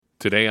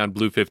Today on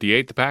Blue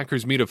 58, the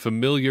Packers meet a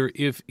familiar,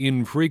 if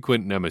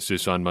infrequent,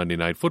 nemesis on Monday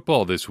Night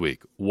Football this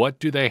week. What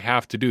do they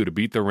have to do to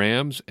beat the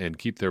Rams and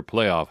keep their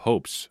playoff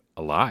hopes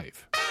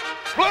alive?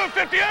 Blue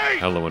 58!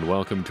 Hello and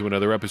welcome to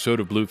another episode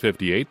of Blue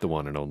 58, the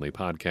one and only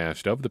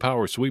podcast of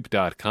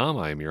thepowersweep.com.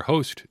 I am your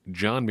host,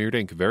 John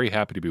Meerdink. Very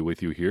happy to be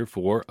with you here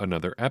for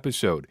another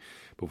episode.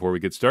 Before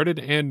we get started,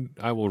 and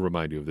I will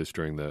remind you of this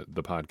during the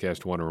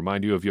podcast, I want to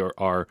remind you of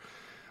our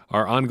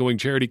ongoing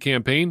charity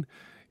campaign.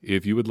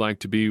 If you would like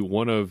to be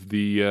one of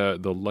the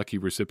lucky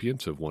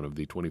recipients of one of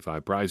the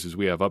 25 prizes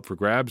we have up for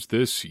grabs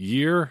this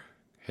year,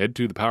 head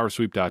to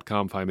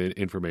thepowersweep.com, find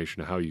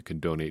information on how you can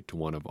donate to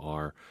one of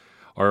our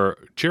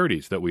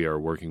charities that we are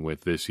working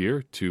with this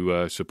year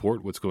to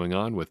support what's going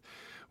on with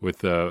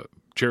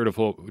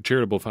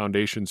charitable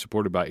foundations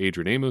supported by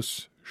Adrian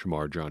Amos,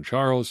 Shamar John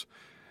Charles,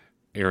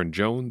 Aaron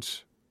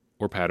Jones,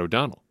 or Pat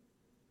O'Donnell.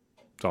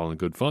 It's all in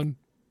good fun,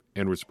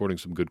 and we're supporting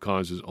some good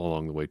causes all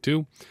along the way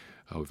too.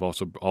 We've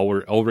also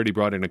already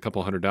brought in a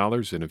couple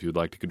 $100, and if you'd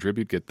like to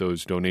contribute, get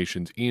those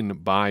donations in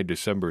by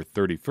December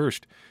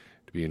 31st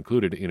to be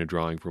included in a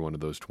drawing for one of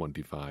those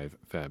 25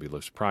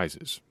 fabulous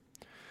prizes.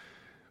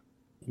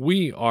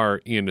 We are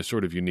in a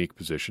sort of unique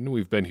position.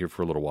 We've been here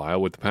for a little while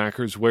with the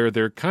Packers, where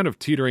they're kind of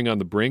teetering on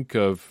the brink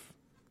of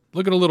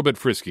looking a little bit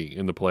frisky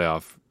in the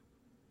playoff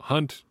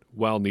hunt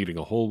while needing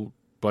a whole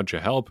bunch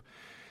of help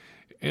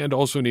and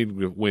also needing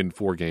to win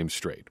 4 games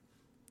straight.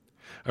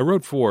 I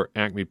wrote for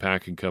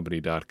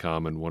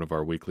AcmePackingCompany.com in one of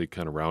our weekly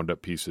kind of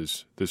roundup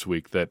pieces this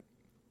week that,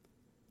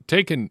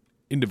 taken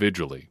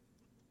individually,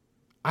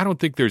 I don't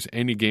think there's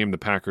any game the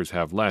Packers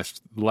have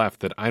left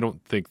that I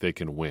don't think they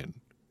can win.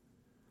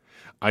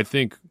 I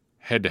think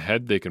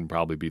head-to-head they can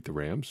probably beat the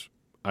Rams.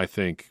 I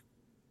think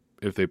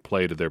if they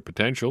play to their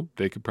potential,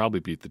 they could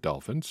probably beat the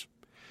Dolphins.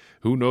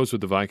 Who knows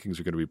what the Vikings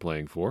are going to be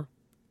playing for?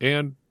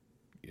 And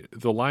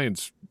the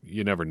Lions,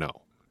 you never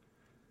know.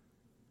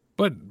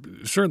 But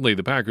certainly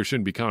the Packers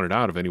shouldn't be counted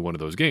out of any one of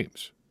those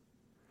games.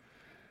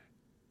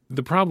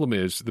 The problem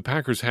is the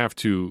Packers have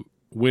to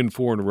win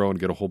 4 in a row and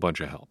get a whole bunch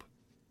of help.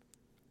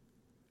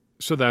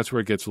 So that's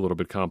where it gets a little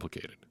bit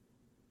complicated.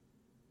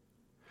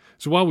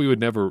 So while we would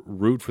never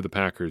root for the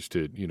Packers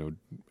to,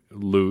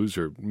 lose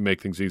or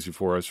make things easy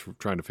for us for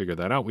trying to figure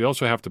that out, we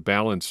also have to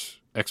balance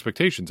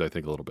expectations, I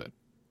think, a little bit.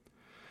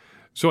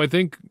 So I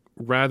think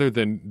rather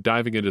than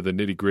diving into the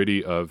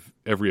nitty-gritty of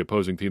every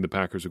opposing team the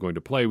Packers are going to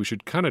play, we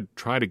should kind of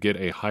try to get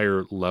a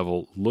higher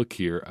level look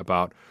here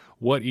about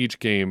what each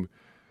game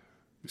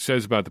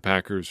says about the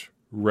Packers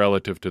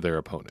relative to their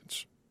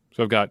opponents.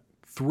 So I've got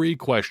 3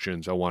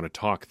 questions I want to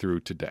talk through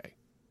today.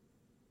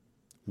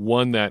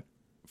 One that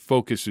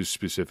focuses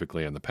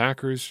specifically on the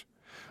Packers,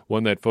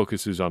 one that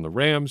focuses on the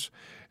Rams,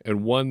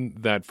 and one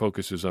that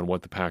focuses on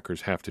what the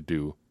Packers have to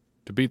do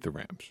to beat the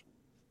Rams.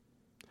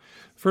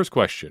 First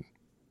question.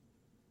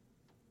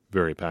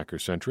 Very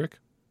Packer-centric.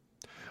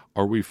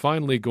 Are we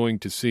finally going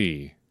to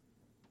see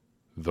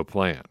the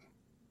plan?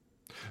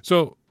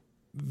 So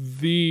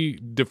the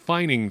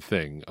defining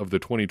thing of the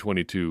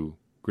 2022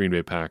 Green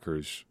Bay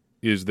Packers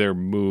is their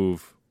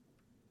move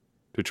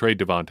to trade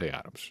Davante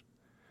Adams.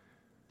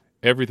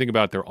 Everything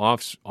about their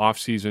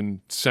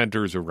off-season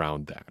centers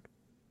around that.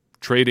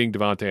 Trading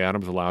Davante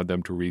Adams allowed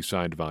them to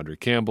re-sign Devondre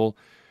Campbell,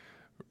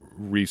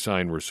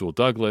 re-sign Rasul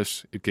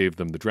Douglas. It gave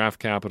them the draft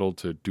capital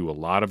to do a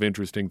lot of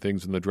interesting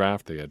things in the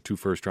draft. They had 2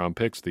 first-round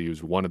picks. They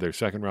used one of their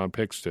second-round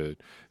picks they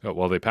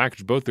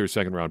packaged both their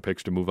second-round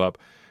picks to move up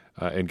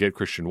and get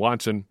Christian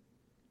Watson.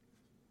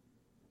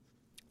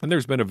 And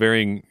there's been a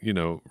varying,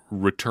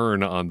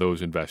 return on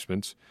those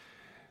investments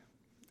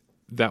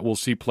that we'll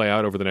see play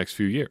out over the next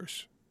few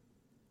years.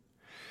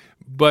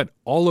 But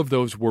all of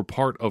those were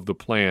part of the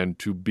plan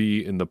to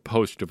be in the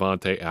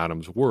post-Davante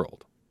Adams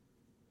world.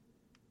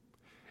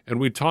 And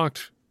we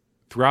talked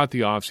throughout the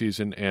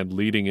offseason and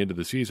leading into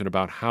the season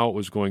about how it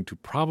was going to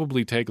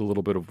probably take a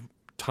little bit of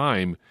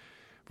time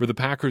for the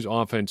Packers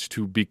offense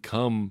to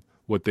become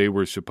what they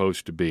were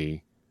supposed to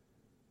be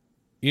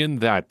in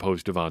that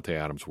post-Davante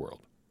Adams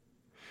world.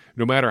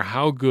 No matter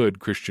how good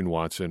Christian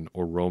Watson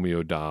or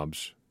Romeo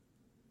Doubs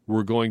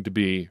were going to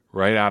be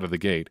right out of the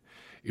gate,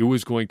 it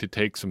was going to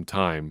take some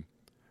time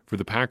for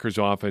the Packers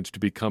offense to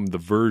become the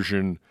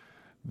version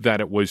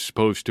that it was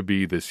supposed to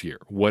be this year.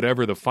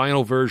 Whatever the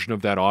final version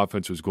of that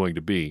offense was going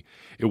to be,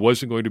 it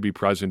wasn't going to be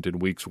present in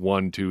weeks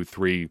 1, 2,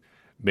 3,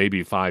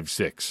 maybe 5,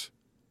 6.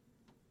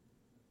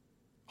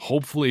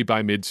 Hopefully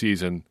by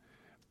midseason,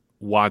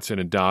 Watson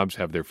and Doubs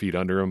have their feet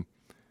under him.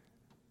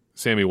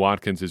 Sammy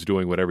Watkins is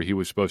doing whatever he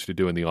was supposed to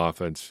do in the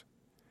offense,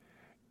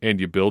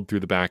 and you build through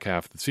the back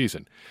half of the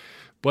season.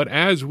 But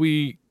as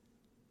we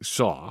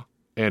saw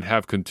and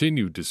have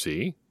continued to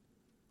see,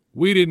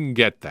 we didn't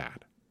get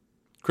that.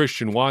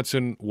 Christian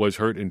Watson was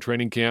hurt in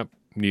training camp,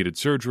 needed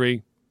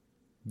surgery,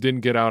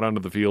 didn't get out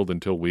onto the field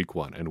until week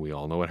 1, and we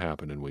all know what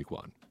happened in week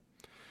 1.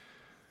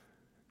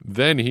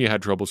 Then he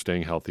had trouble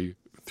staying healthy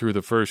through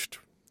the first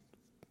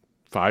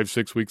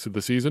 5-6 weeks of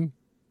the season,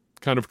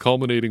 kind of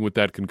culminating with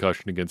that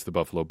concussion against the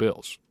Buffalo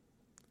Bills.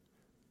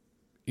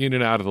 In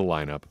and out of the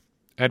lineup,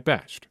 at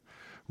best.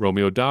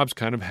 Romeo Doubs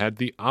kind of had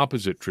the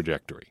opposite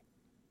trajectory.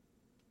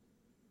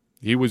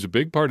 He was a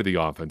big part of the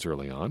offense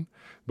early on,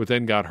 but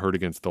then got hurt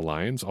against the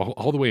Lions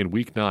all the way in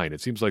Week 9.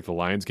 It seems like the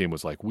Lions game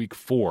was like Week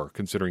 4,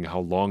 considering how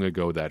long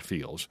ago that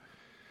feels.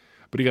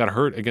 But he got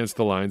hurt against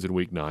the Lions in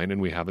Week 9,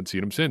 and we haven't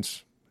seen him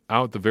since.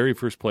 Out the very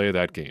first play of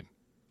that game.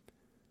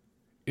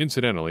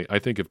 Incidentally, I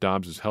think if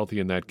Doubs is healthy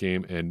in that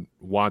game and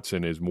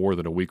Watson is more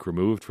than a week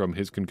removed from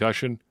his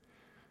concussion,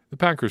 the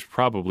Packers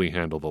probably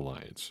handle the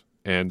Lions.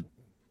 And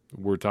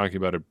we're talking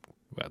about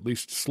at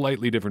least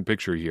slightly different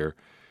picture here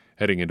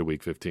heading into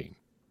Week 15.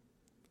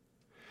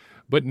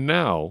 But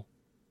now,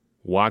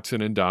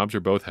 Watson and Doubs are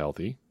both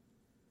healthy.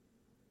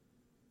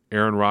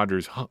 Aaron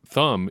Rodgers'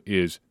 thumb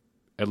is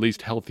at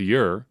least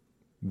healthier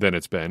than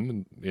it's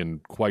been in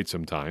quite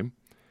some time.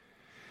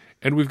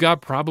 And we've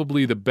got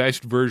probably the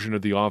best version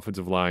of the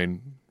offensive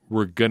line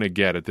we're going to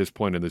get at this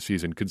point in the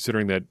season,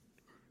 considering that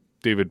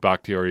David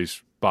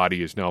Bakhtiari's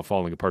body is now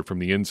falling apart from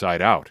the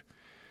inside out.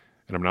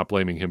 And I'm not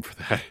blaming him for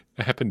that.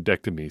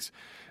 Appendectomies.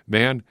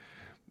 Man,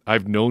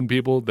 I've known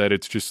people that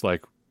it's just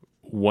like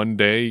one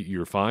day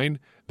you're fine,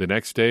 the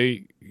next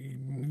day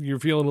you're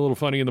feeling a little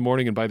funny in the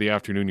morning, and by the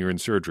afternoon you're in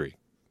surgery.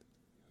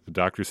 The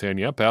doctor's saying,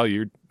 yeah, pal,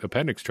 your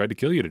appendix tried to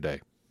kill you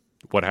today.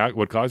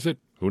 What caused it?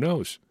 Who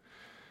knows?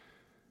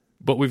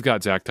 But we've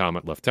got Zach Tom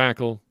at left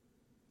tackle,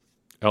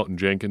 Elton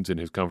Jenkins in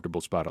his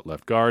comfortable spot at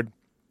left guard,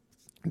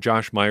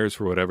 Josh Myers,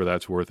 for whatever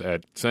that's worth,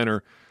 at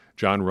center,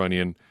 John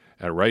Runyon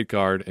at right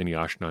guard, and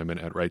Yosh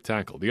Nijman at right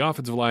tackle. The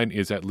offensive line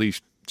is at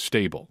least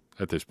stable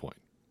at this point.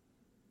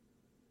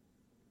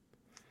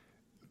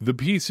 The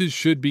pieces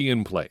should be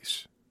in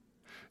place.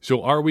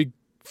 So are we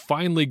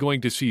finally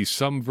going to see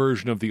some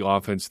version of the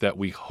offense that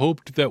we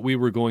hoped that we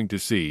were going to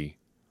see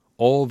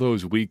all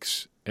those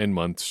weeks and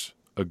months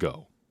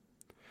ago?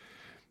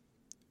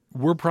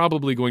 We're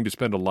probably going to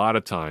spend a lot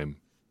of time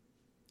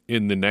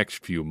in the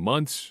next few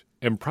months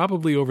and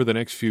probably over the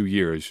next few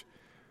years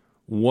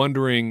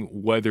wondering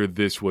whether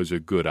this was a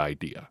good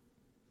idea.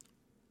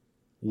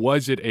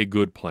 Was it a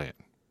good plan?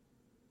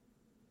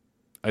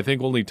 I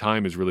think only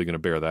time is really going to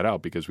bear that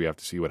out, because we have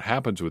to see what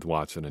happens with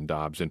Watson and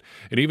Doubs, and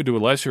even to a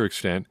lesser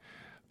extent,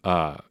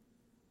 Quay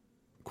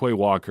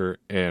Walker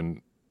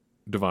and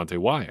Devontae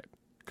Wyatt,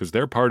 because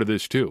they're part of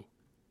this too.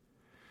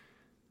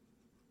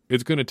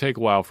 It's going to take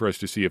a while for us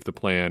to see if the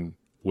plan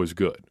was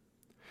good.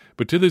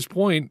 But to this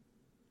point,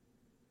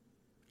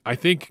 I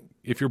think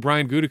if you're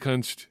Brian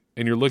Gutekunst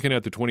and you're looking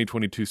at the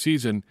 2022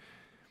 season,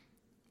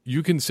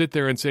 you can sit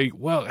there and say,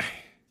 well,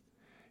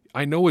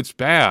 I know it's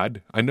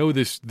bad. I know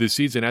this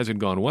season hasn't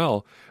gone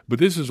well, but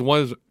this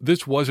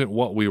wasn't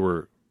what we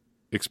were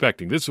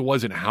expecting. This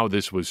wasn't how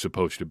this was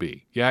supposed to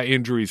be. Yeah,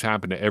 injuries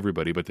happen to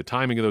everybody, but the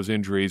timing of those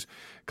injuries,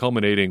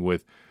 culminating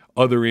with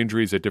other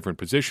injuries at different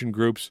position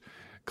groups,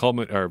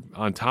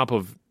 on top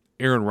of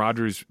Aaron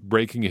Rodgers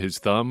breaking his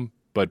thumb,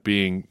 but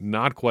being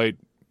not quite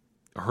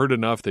hurt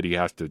enough that he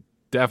has to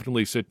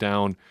definitely sit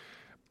down,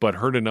 but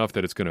hurt enough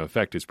that it's going to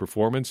affect his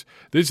performance.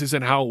 This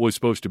isn't how it was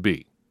supposed to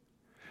be.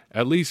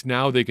 At least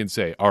now they can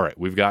say, all right,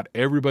 we've got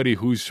everybody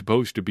who's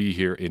supposed to be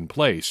here in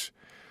place.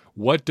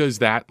 What does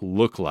that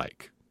look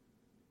like?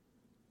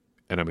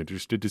 And I'm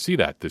interested to see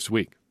that this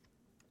week.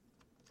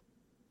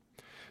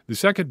 The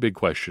second big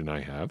question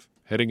I have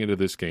heading into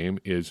this game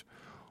is,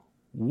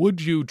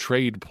 would you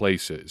trade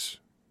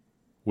places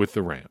with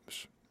the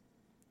Rams?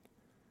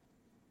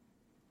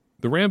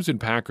 The Rams and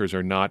Packers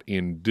are not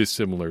in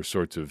dissimilar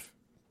sorts of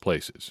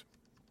places.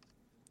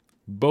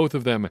 Both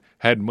of them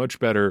had much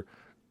better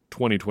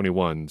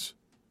 2021s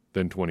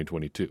than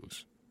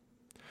 2022s.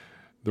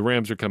 The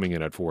Rams are coming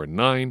in at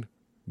 4-9.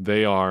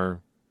 They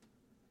are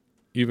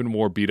even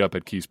more beat up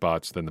at key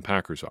spots than the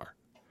Packers are.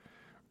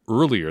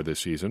 Earlier this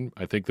season,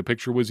 I think the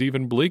picture was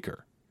even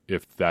bleaker,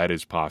 if that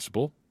is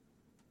possible.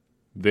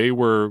 They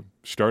were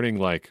starting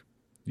like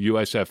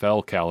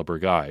USFL caliber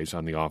guys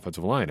on the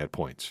offensive line at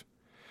points.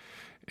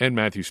 And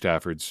Matthew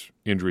Stafford's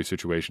injury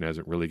situation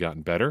hasn't really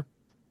gotten better.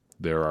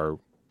 There are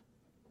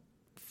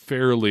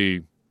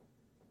fairly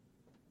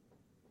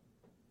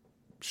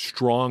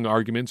strong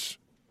arguments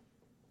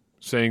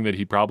saying that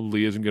he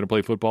probably isn't going to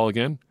play football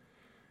again.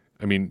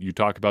 I mean, you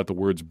talk about the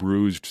words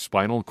bruised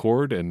spinal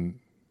cord, and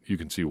you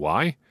can see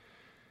why.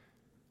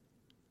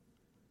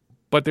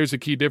 But there's a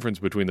key difference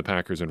between the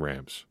Packers and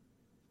Rams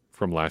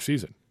from last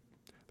season.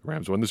 The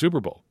Rams won the Super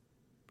Bowl,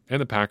 and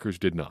the Packers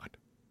did not.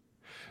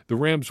 The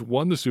Rams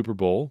won the Super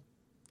Bowl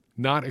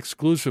not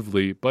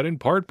exclusively, but in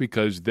part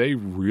because they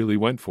really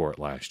went for it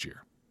last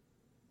year.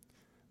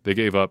 They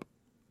gave up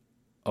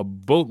a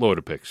boatload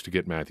of picks to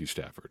get Matthew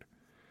Stafford.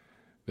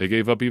 They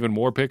gave up even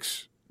more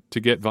picks to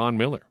get Von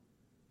Miller.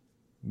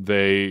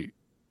 They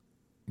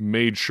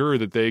made sure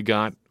that they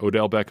got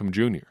Odell Beckham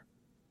Jr.,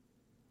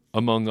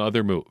 among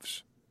other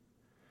moves.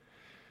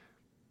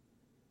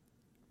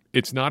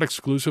 It's not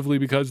exclusively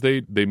because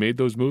they made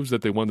those moves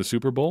that they won the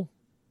Super Bowl,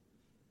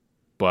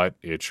 but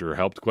it sure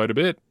helped quite a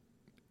bit.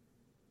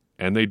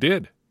 And they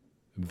did.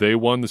 They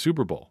won the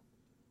Super Bowl.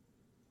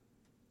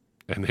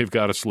 And they've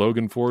got a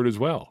slogan for it as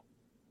well.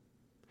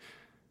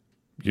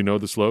 You know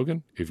the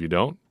slogan? If you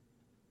don't,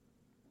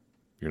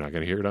 You're not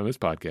going to hear it on this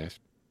podcast.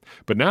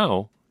 But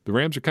now the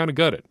Rams are kind of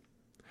gutted.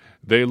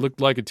 They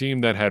looked like a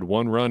team that had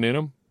one run in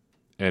them,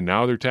 and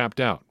now they're tapped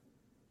out.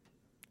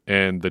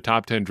 And the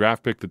top 10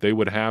 draft pick that they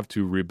would have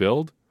to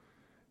rebuild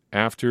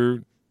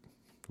after,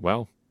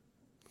 well,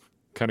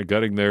 kind of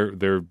gutting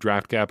their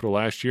draft capital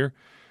last year,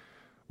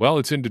 well,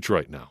 it's in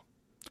Detroit now.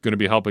 It's going to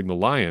be helping the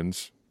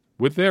Lions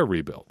with their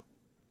rebuild.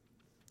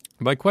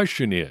 My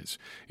question is,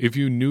 if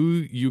you knew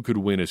you could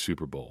win a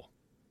Super Bowl,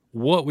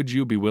 what would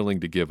you be willing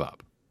to give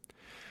up?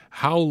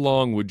 How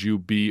long would you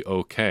be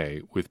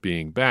okay with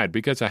being bad?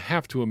 Because I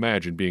have to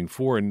imagine being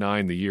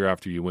 4-9 the year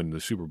after you win the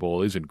Super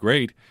Bowl isn't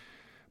great,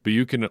 but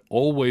you can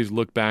always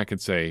look back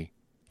and say,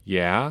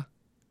 yeah,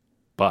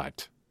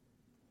 but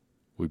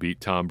we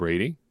beat Tom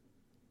Brady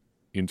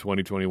in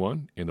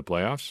 2021 in the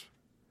playoffs.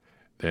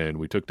 Then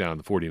we took down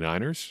the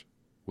 49ers,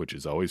 which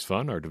is always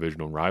fun, our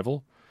divisional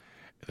rival.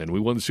 And then we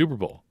won the Super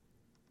Bowl.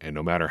 And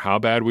no matter how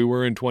bad we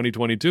were in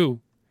 2022,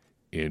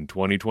 in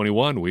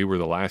 2021, we were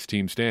the last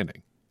team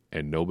standing.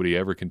 And nobody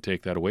ever can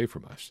take that away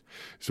from us.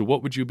 So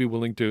what would you be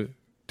willing to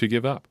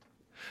give up?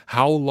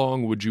 How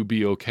long would you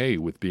be okay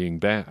with being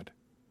bad?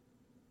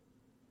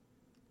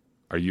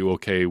 Are you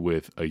okay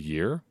with a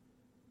year,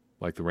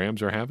 like the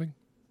Rams are having?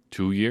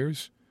 2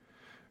 years?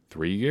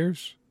 3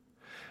 years?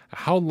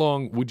 How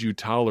long would you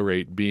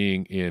tolerate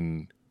being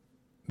in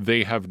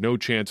they have no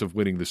chance of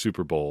winning the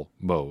Super Bowl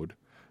mode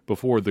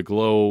before the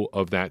glow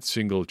of that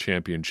single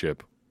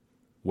championship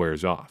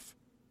wears off?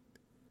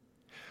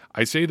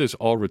 I say this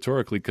all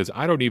rhetorically because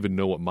I don't even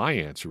know what my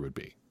answer would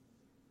be.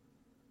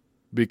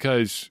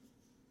 Because,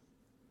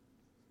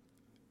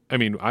 I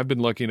mean, I've been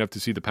lucky enough to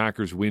see the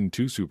Packers win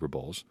 2 Super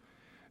Bowls,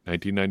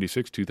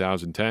 1996,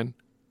 2010.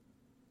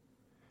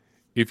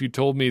 If you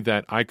told me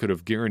that I could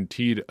have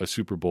guaranteed a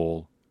Super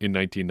Bowl in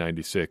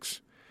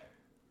 1996,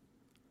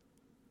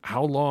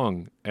 how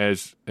long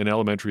as an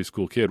elementary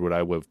school kid would I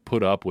have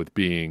put up with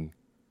being,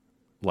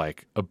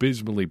 like,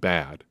 abysmally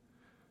bad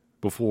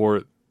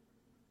before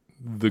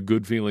the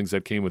good feelings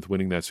that came with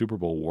winning that Super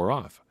Bowl wore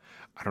off?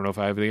 I don't know if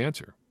I have the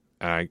answer.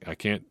 I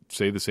can't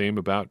say the same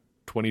about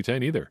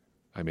 2010 either.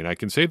 I mean, I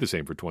can say the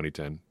same for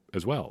 2010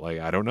 as well. Like,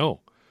 I don't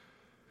know.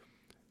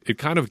 It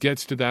kind of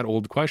gets to that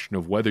old question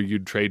of whether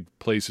you'd trade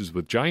places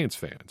with Giants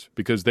fans,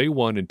 because they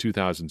won in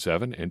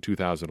 2007 and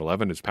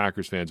 2011, as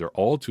Packers fans are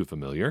all too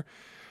familiar,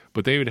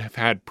 but they would have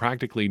had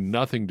practically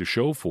nothing to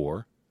show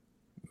for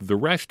the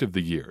rest of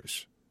the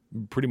years,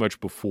 pretty much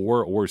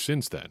before or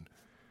since then.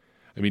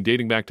 I mean,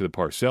 dating back to the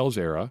Parcells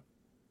era,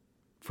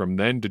 from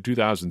then to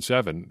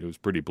 2007, it was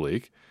pretty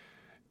bleak.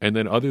 And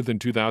then other than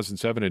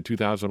 2007 and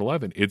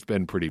 2011, it's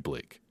been pretty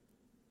bleak.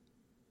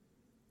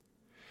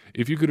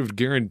 If you could have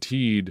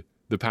guaranteed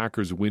the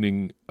Packers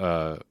winning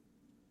a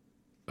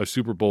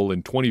Super Bowl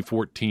in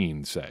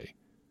 2014, say,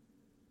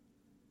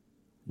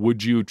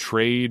 would you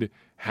trade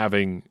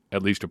having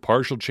at least a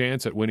partial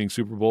chance at winning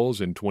Super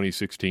Bowls in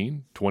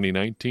 2016,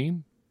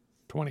 2019,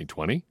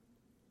 2020?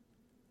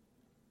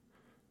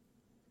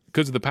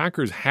 Because the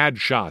Packers had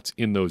shots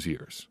in those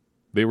years.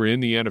 They were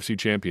in the NFC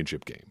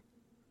Championship game.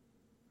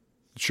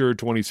 Sure,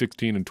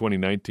 2016 and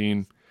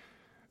 2019,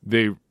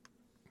 they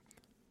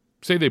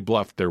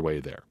bluffed their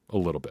way there a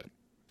little bit.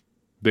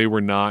 They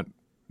were not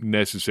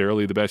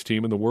necessarily the best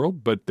team in the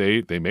world, but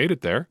they made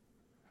it there.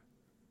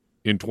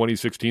 In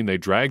 2016, they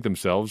dragged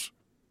themselves,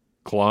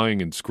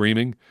 clawing and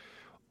screaming,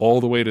 all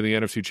the way to the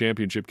NFC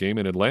Championship game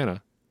in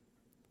Atlanta.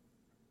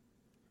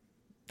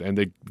 And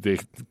they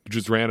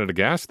just ran out of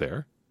gas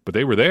there. But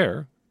they were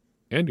there,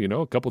 and, you know,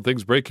 a couple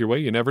things break your way,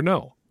 you never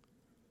know.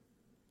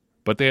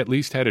 But they at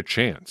least had a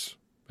chance,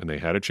 and they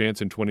had a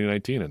chance in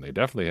 2019, and they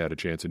definitely had a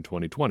chance in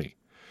 2020.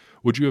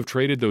 Would you have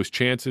traded those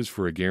chances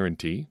for a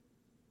guarantee?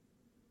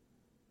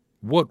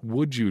 What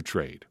would you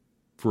trade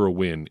for a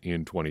win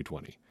in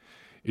 2020?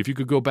 If you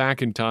could go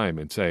back in time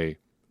and say,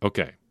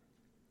 okay,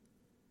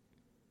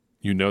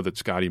 you know that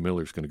Scotty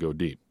Miller's going to go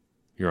deep.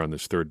 You're on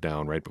this third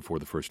down right before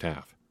the first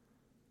half.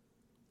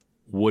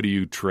 What do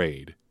you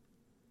trade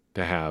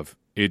to have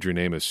Adrian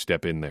Amos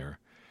step in there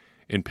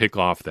and pick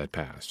off that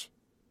pass?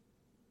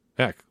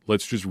 Heck,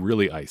 let's just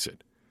really ice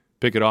it.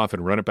 Pick it off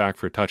and run it back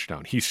for a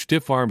touchdown. He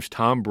stiff-arms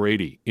Tom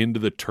Brady into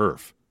the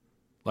turf,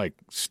 like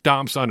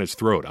stomps on his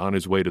throat on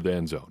his way to the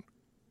end zone.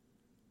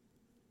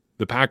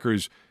 The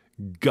Packers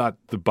gut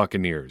the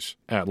Buccaneers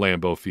at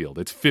Lambeau Field.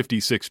 It's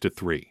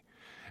 56-3,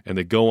 and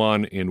they go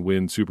on and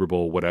win Super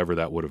Bowl, whatever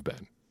that would have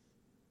been.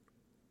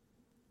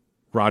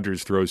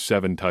 Rodgers throws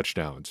 7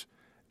 touchdowns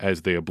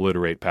as they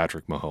obliterate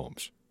Patrick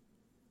Mahomes.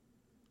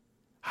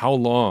 How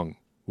long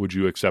would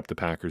you accept the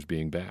Packers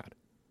being bad?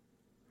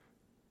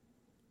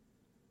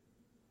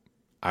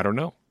 I don't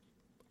know.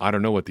 I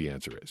don't know what the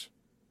answer is.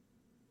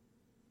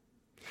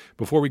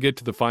 Before we get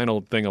to the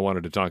final thing I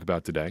wanted to talk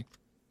about today,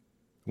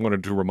 I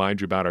wanted to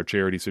remind you about our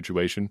charity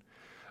situation.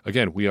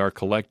 Again, we are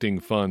collecting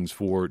funds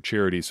for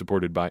charities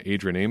supported by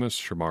Adrian Amos,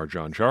 Shamar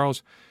John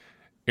Charles,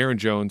 Aaron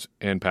Jones,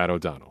 and Pat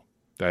O'Donnell.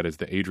 That is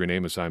the Adrian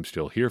Amos I'm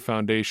Still Here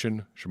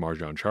Foundation. Shamar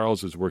John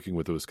Charles is working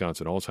with the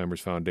Wisconsin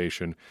Alzheimer's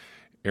Foundation.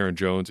 Aaron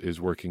Jones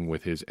is working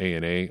with his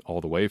A&A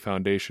All the Way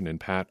Foundation, and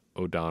Pat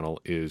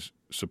O'Donnell is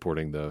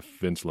supporting the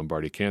Vince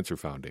Lombardi Cancer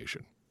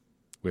Foundation.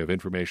 We have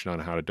information on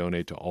how to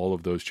donate to all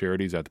of those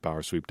charities at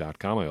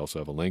thepowersweep.com. I also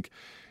have a link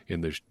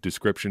in the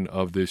description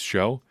of this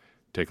show.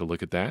 Take a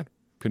look at that.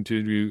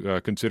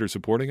 Consider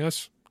supporting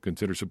us.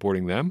 Consider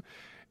supporting them.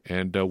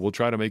 And we'll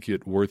try to make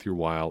it worth your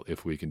while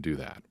if we can do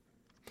that.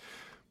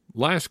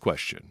 Last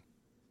question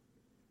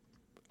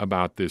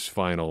about this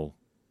final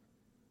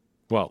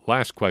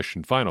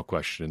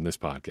question in this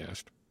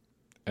podcast.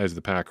 As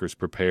the Packers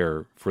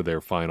prepare for their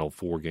final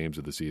 4 games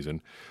of the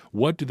season,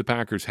 what do the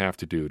Packers have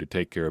to do to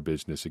take care of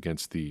business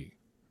against the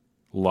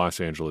Los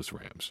Angeles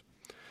Rams?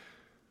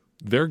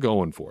 They're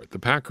going for it. The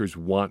Packers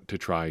want to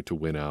try to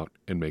win out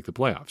and make the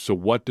playoffs. So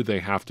what do they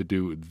have to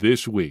do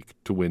this week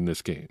to win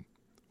this game?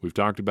 We've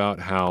talked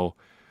about how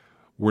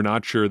we're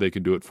not sure they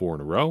can do it 4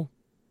 in a row.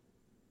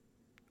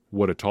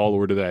 What a tall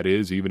order that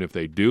is, even if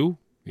they do.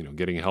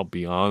 Getting help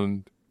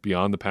beyond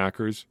the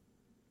Packers,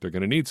 they're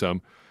going to need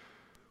some.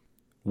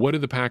 What do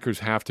the Packers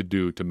have to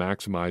do to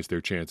maximize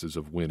their chances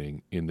of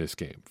winning in this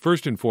game?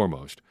 First and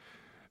foremost,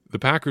 the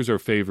Packers are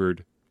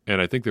favored, and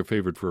I think they're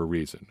favored for a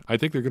reason. I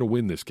think they're going to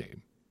win this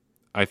game.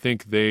 I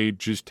think they've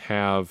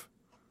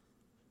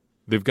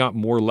got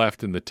more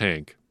left in the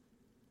tank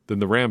than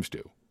the Rams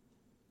do.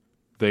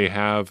 They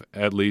have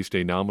at least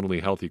a nominally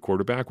healthy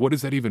quarterback. What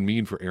does that even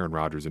mean for Aaron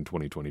Rodgers in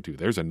 2022?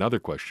 There's another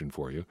question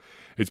for you.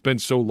 It's been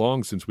so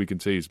long since we can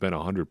say he's been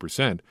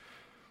 100%.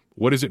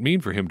 What does it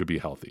mean for him to be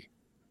healthy?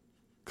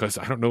 Because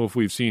I don't know if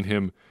we've seen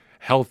him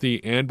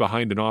healthy and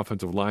behind an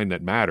offensive line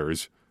that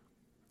matters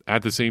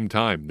at the same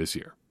time this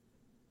year.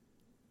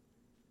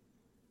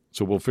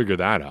 So we'll figure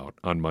that out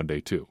on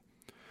Monday too.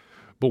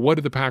 But what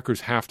do the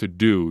Packers have to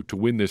do to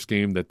win this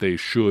game that they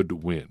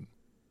should win?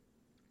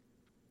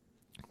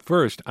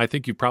 First, I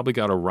think you've probably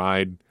got to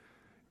ride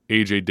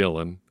A.J.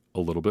 Dillon a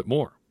little bit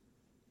more.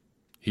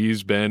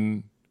 He's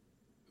been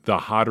the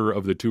hotter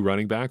of the 2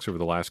 running backs over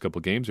the last couple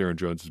of games. Aaron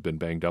Jones has been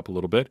banged up a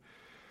little bit.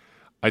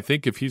 I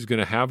think if he's going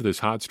to have this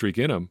hot streak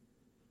in him,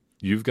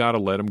 you've got to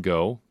let him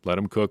go, let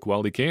him cook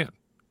while he can.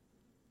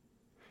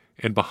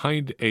 And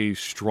behind a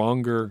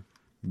stronger,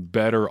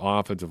 better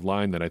offensive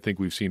line than I think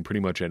we've seen pretty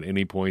much at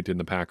any point in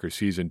the Packers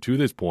season to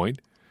this point,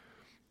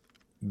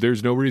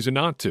 there's no reason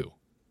not to.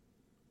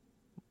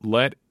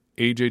 Let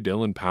A.J.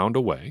 Dillon pound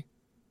away,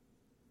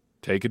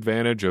 take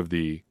advantage of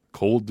the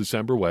cold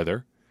December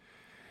weather,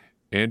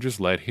 and just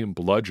let him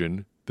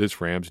bludgeon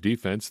this Rams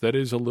defense that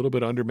is a little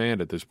bit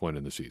undermanned at this point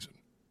in the season.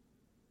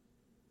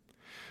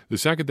 The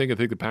second thing I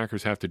think the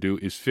Packers have to do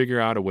is figure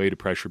out a way to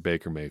pressure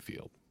Baker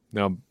Mayfield.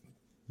 Now,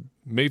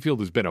 Mayfield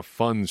has been a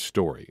fun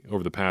story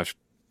over the past,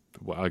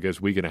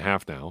 week and a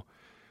half now.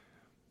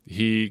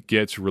 He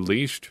gets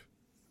released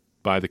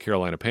by the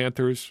Carolina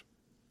Panthers,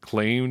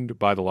 claimed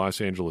by the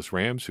Los Angeles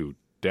Rams, who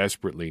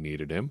desperately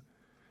needed him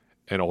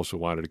and also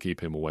wanted to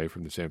keep him away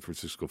from the San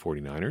Francisco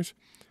 49ers.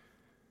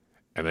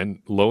 And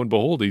then, lo and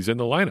behold, he's in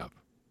the lineup.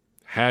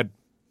 Had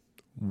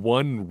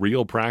one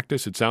real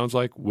practice, it sounds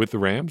like, with the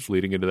Rams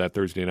leading into that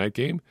Thursday night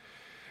game.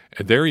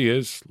 And there he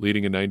is,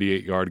 leading a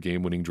 98-yard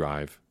game-winning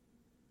drive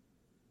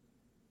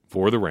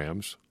for the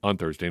Rams on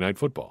Thursday Night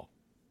Football.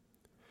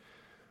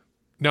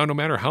 Now, no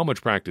matter how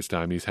much practice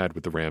time he's had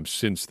with the Rams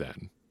since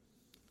then,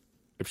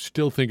 I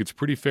still think it's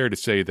pretty fair to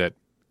say that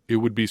it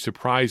would be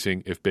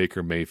surprising if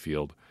Baker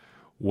Mayfield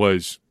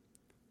was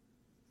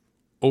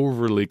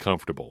overly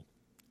comfortable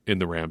in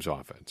the Rams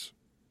offense.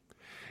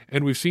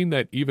 And we've seen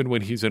that even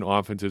when he's in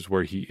offenses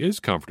where he is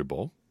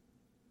comfortable,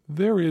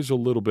 there is a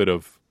little bit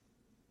of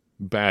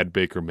bad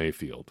Baker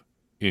Mayfield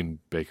in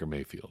Baker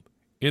Mayfield,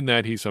 in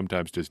that he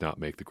sometimes does not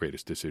make the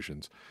greatest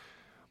decisions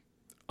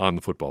on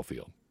the football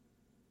field.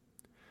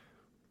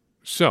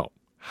 So,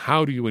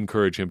 how do you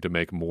encourage him to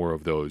make more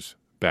of those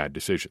bad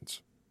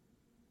decisions?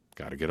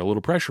 Got to get a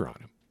little pressure on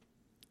him.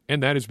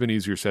 And that has been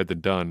easier said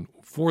than done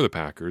for the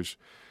Packers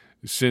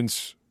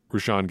since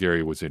Rashawn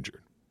Gary was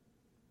injured.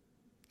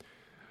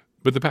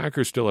 But the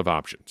Packers still have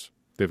options.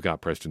 They've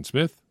got Preston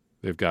Smith,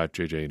 they've got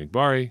J.J.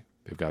 Enagbare,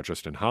 they've got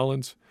Justin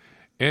Hollins,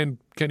 and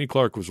Kenny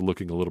Clark was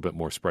looking a little bit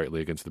more sprightly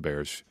against the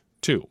Bears,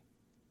 too.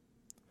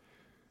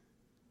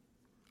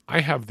 I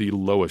have the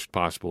lowest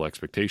possible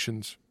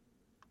expectations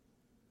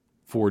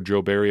for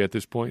Joe Barry at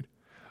this point,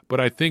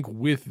 but I think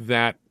with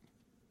that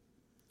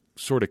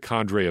sort of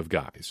cadre of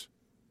guys,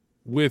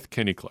 with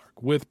Kenny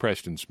Clark, with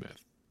Preston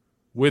Smith,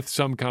 with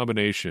some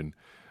combination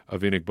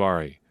of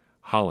Enagbare,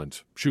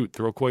 Hollins,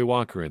 throw Quay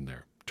Walker in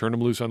there, turn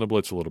him loose on the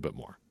blitz a little bit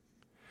more.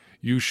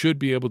 You should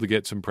be able to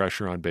get some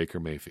pressure on Baker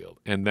Mayfield,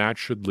 and that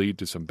should lead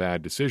to some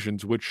bad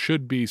decisions, which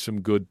should be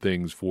some good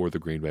things for the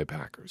Green Bay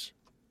Packers.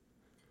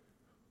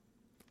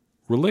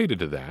 Related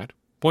to that,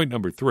 point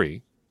number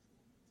 3,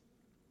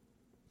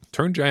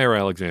 turn Jaire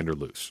Alexander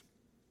loose.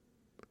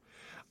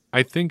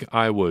 I think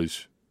I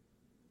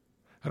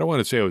don't want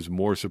to say I was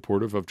more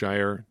supportive of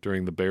Jaire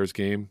during the Bears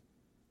game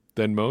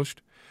than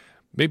most,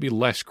 maybe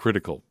less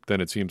critical than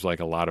it seems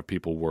like a lot of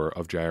people were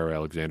of Jaire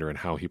Alexander and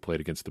how he played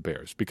against the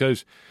Bears.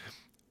 Because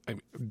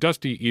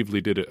Dusty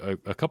Evely did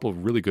a couple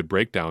of really good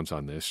breakdowns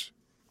on this.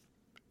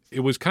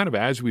 It was kind of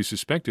as we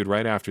suspected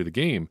right after the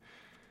game.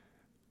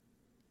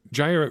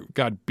 Jair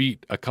got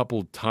beat a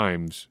couple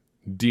times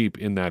deep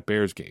in that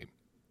Bears game.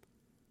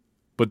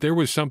 But there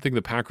was something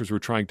the Packers were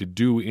trying to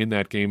do in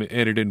that game,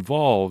 and it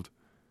involved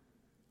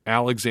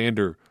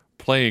Alexander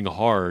playing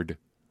hard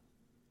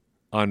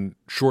on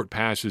short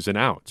passes and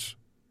outs.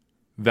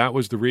 That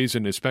was the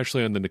reason,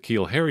 especially on the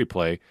N'Keal Harry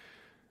play,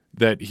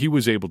 that he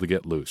was able to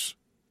get loose.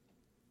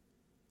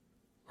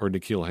 Or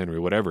N'Keal Henry,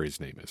 whatever his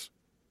name is.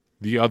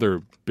 The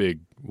other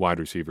big wide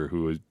receiver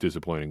who was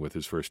disappointing with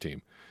his first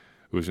team,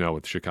 who is now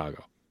with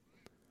Chicago.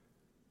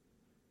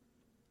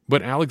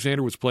 But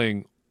Alexander was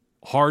playing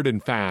hard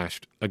and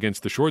fast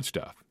against the short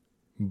stuff,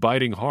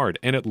 biting hard,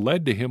 and it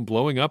led to him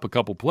blowing up a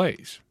couple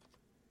plays.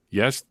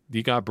 Yes,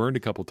 he got burned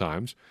a couple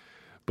times,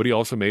 but he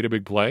also made a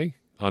big play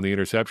on the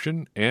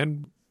interception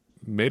and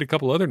made a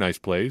couple other nice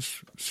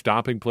plays,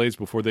 stopping plays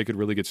before they could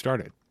really get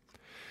started.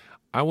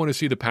 I want to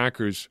see the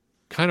Packers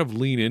kind of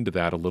lean into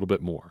that a little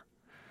bit more.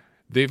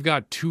 They've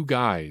got two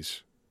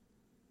guys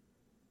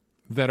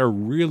that are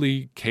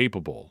really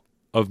capable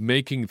of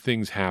making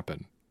things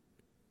happen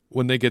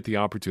when they get the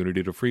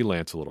opportunity to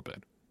freelance a little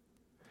bit.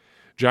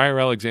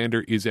 Jair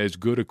Alexander is as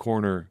good a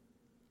corner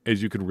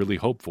as you can really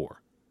hope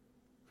for,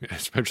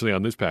 especially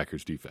on this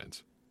Packers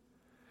defense.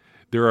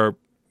 There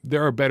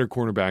are better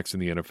cornerbacks in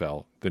the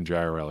NFL than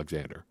Jair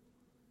Alexander,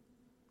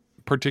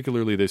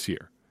 particularly this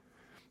year.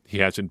 He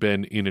hasn't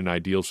been in an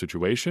ideal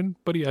situation,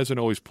 but he hasn't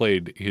always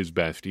played his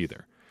best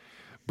either.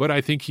 But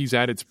I think he's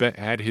at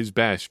his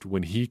best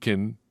when he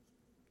can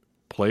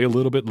play a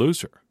little bit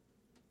looser,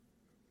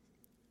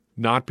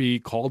 not be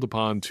called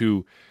upon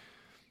to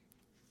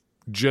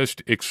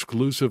just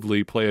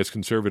exclusively play as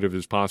conservative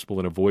as possible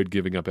and avoid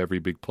giving up every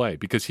big play,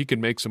 because he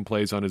can make some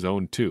plays on his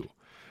own too.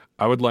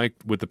 I would like,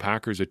 with the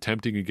Packers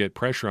attempting to get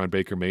pressure on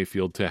Baker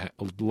Mayfield, to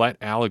let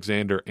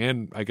Alexander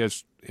and, I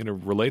guess, in a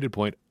related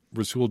point,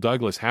 Rasul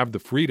Douglas have the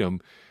freedom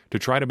to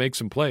try to make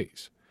some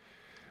plays.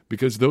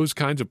 Because those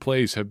kinds of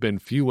plays have been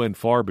few and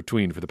far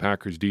between for the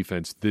Packers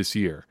defense this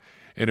year.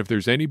 And if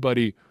there's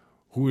anybody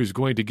who is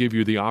going to give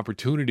you the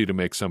opportunity to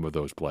make some of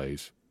those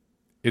plays,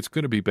 it's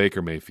going to be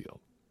Baker Mayfield.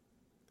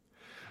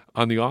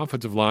 On the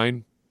offensive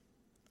line,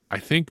 I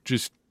think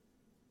just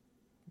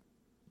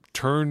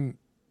turn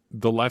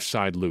the left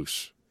side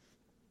loose,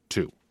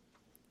 too.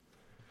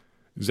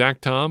 Zach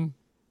Tom,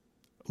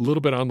 a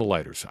little bit on the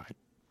lighter side,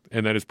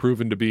 and that has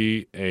proven to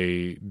be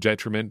a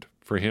detriment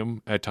for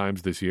him at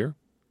times this year.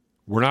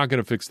 We're not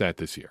going to fix that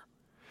this year.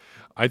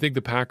 I think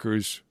the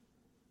Packers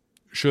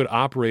should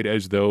operate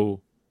as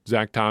though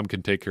Zach Tom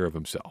can take care of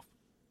himself.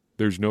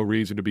 There's no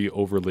reason to be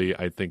overly,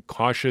 I think,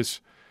 cautious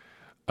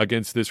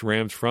against this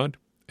Rams front.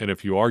 And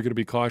if you are going to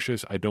be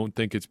cautious, I don't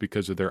think it's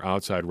because of their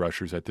outside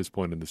rushers at this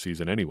point in the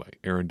season anyway.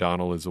 Aaron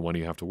Donald is the one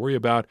you have to worry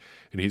about,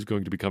 and he's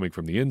going to be coming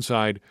from the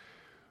inside.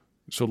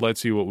 So let's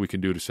see what we can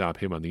do to stop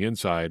him on the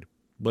inside.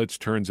 Let's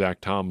turn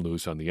Zach Tom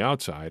loose on the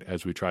outside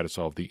as we try to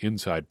solve the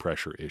inside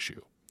pressure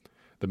issue.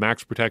 The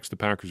max protects the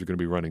Packers are going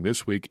to be running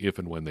this week, if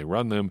and when they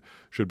run them,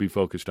 should be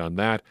focused on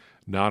that,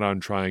 not on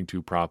trying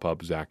to prop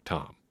up Zach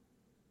Tom.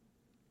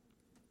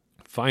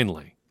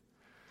 Finally,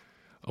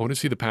 I want to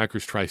see the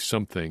Packers try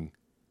something,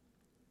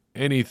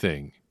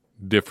 anything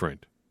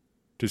different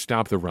to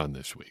stop the run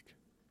this week.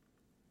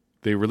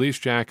 They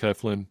released Jack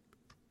Heflin.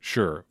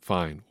 Sure,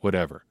 fine,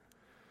 whatever.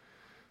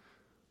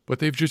 But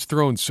they've just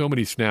thrown so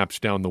many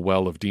snaps down the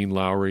well of Dean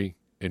Lowry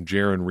and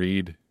Jarran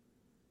Reed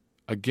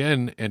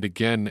again and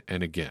again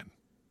and again.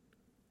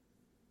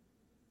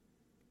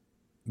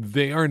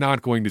 They are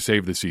not going to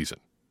save the season.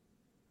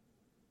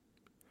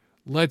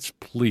 Let's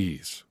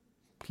please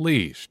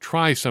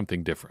try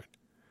something different.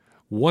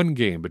 One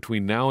game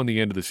between now and the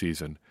end of the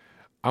season,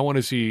 I want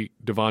to see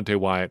Devontae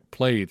Wyatt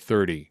play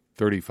 30,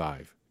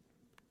 35.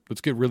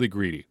 Let's get really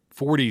greedy.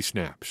 40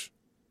 snaps.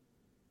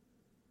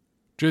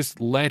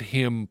 Just let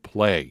him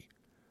play.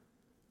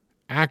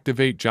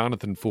 Activate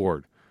Jonathan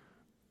Ford.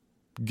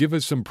 Give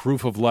us some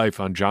proof of life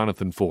on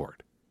Jonathan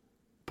Ford.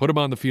 Put him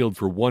on the field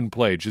for one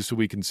play just so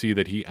we can see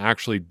that he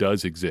actually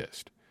does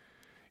exist.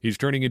 He's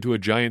turning into a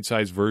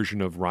giant-sized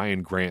version of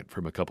Ryan Grant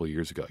from a couple of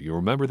years ago. You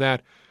remember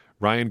that?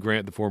 Ryan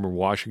Grant, the former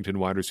Washington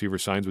wide receiver,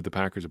 signs with the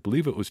Packers. I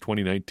believe it was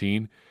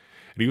 2019.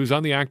 And he was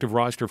on the active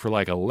roster for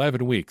like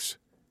 11 weeks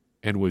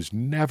and was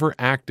never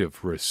active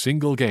for a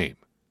single game.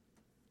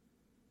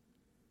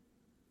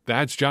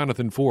 That's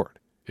Jonathan Ford,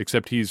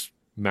 except he's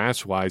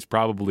mass-wise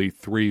probably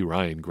 3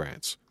 Ryan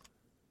Grants.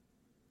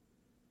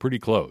 Pretty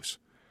close.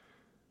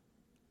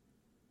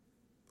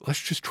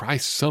 Let's just try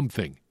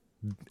something,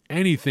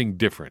 anything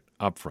different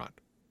up front.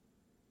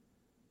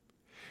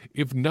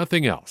 If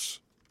nothing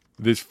else,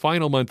 this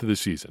final month of the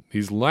season,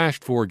 these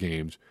last 4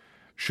 games,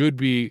 should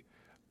be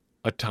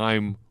a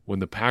time when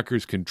the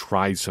Packers can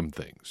try some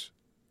things.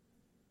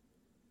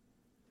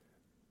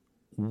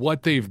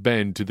 What they've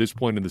been to this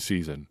point in the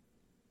season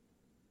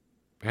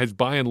has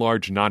by and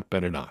large not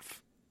been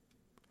enough.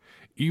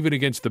 Even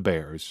against the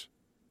Bears,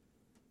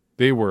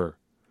 they were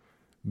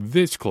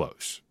this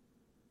close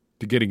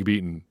to getting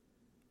beaten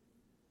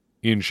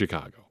in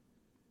Chicago.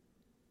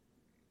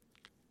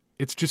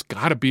 It's just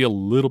got to be a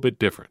little bit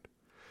different.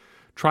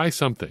 Try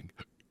something.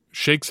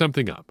 Shake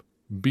something up.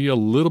 Be a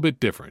little bit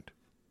different.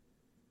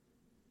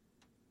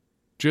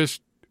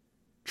 Just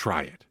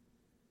try it.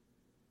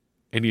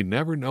 And you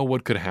never know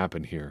what could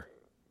happen here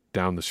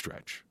down the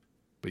stretch.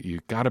 But you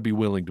got to be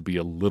willing to be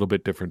a little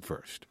bit different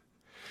first.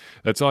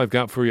 That's all I've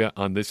got for you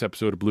on this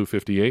episode of Blue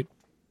 58.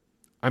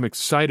 I'm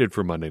excited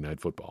for Monday Night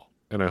Football,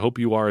 and I hope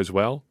you are as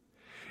well.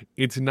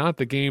 It's not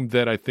the game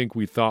that I think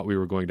we thought we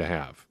were going to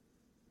have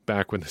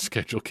back when the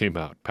schedule came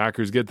out.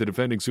 Packers get the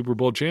defending Super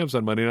Bowl champs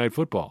on Monday Night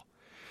Football.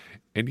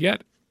 And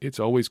yet, it's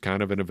always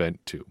kind of an event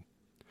too.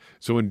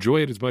 So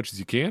enjoy it as much as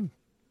you can,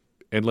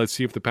 and let's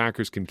see if the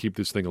Packers can keep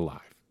this thing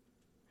alive.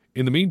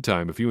 In the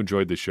meantime, if you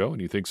enjoyed this show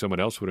and you think someone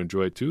else would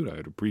enjoy it too,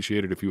 I'd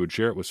appreciate it if you would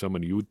share it with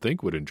someone you would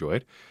think would enjoy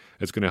it.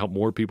 It's going to help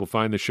more people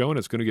find the show, and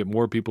it's going to get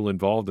more people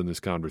involved in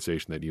this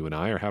conversation that you and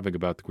I are having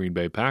about the Green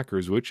Bay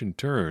Packers, which in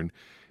turn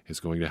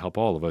is going to help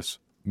all of us,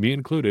 me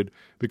included,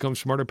 become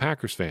smarter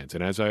Packers fans.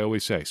 And as I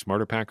always say,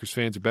 smarter Packers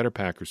fans are better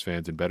Packers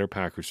fans, and better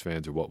Packers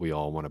fans are what we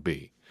all want to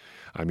be.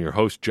 I'm your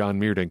host, John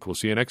Meerdink. We'll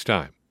see you next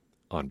time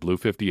on Blue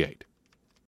 58.